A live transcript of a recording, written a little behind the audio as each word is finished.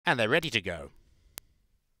And they're ready to go.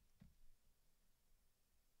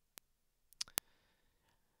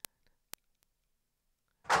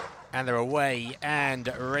 And they're away and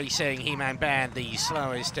racing. He-Man Band, the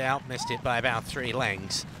slowest out, missed it by about 3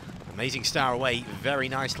 lengths. Amazing Star away very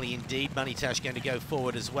nicely indeed. Money Touch going to go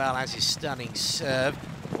forward as well, as his Stunning Serve.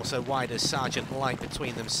 Also wide as Sergeant Light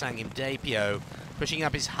between them, Sangim Daepyo. Pushing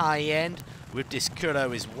up his high end with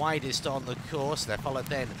Discuro is widest on the course. They're followed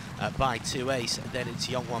then by 2 Ace. Then it's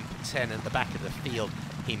Yeong-won Paten at the back of the field.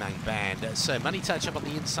 He-Man Band. So Money Touch up on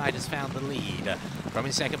the inside has found the lead. From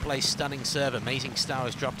in second place, Stunning Serve. Amazing Star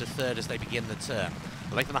has dropped to third as they begin the turn.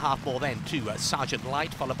 A length and a half more then to Sergeant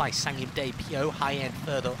Light, followed by Sangim Daepyo, high end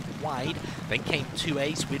further wide. Then came 2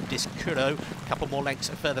 Ace with Discuro. A couple more lengths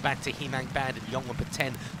further back to He-Man Band and Yeong-won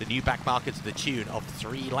Paten, the new back marker to the tune of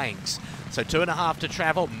 3 lengths. So 2.5 to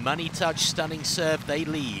travel. Money Touch, Stunning Serve, they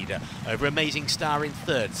lead. Over Amazing Star in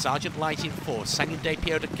third. Sergeant Light in fourth. Sangim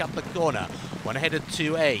Daepyo to cut the corner. One ahead of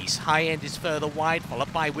 2 Ace. High end is further wide,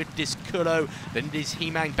 followed by with Discuro. Then it is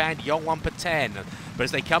He-Man Band, Yeong-won Paten. But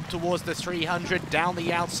as they come towards the 300, down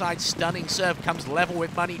the outside, Stunning Serve comes level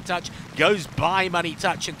with Money Touch. Goes by Money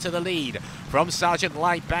Touch into the lead. From Sergeant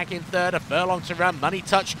Light back in third. A furlong to run. Money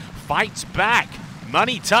Touch fights back.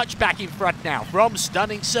 Money Touch back in front now from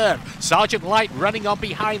Stunning Serve. Sergeant Light running on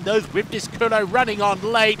behind those with Discuro running on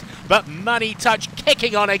late, but Money Touch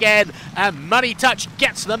kicking on again, and Money Touch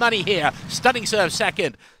gets the money here. Stunning Serve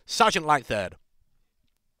second, Sergeant Light third.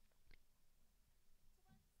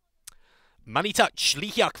 Money Touch,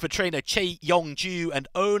 Hyeok for trainer Choi Yeong-jo and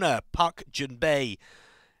owner Park Jun-bae.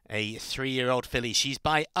 A 3-year-old filly. She's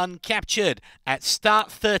by uncaptured. At start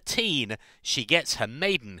 13, she gets her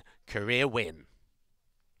maiden career win.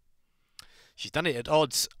 She's done it at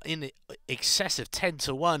odds in excess of 10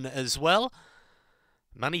 to 1 as well.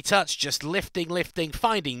 Money Touch just lifting,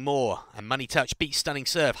 finding more. And Money Touch beats Stunning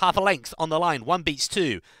Serve. Half a length on the line. 1 beats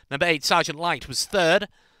 2. Number 8, Sergeant Light, was third.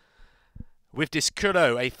 With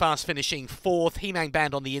Discuro, a fast finishing 4th. He-Man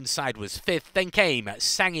Band on the inside was 5th. Then came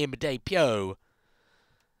Sangim Daepyo.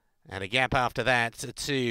 And a gap after that to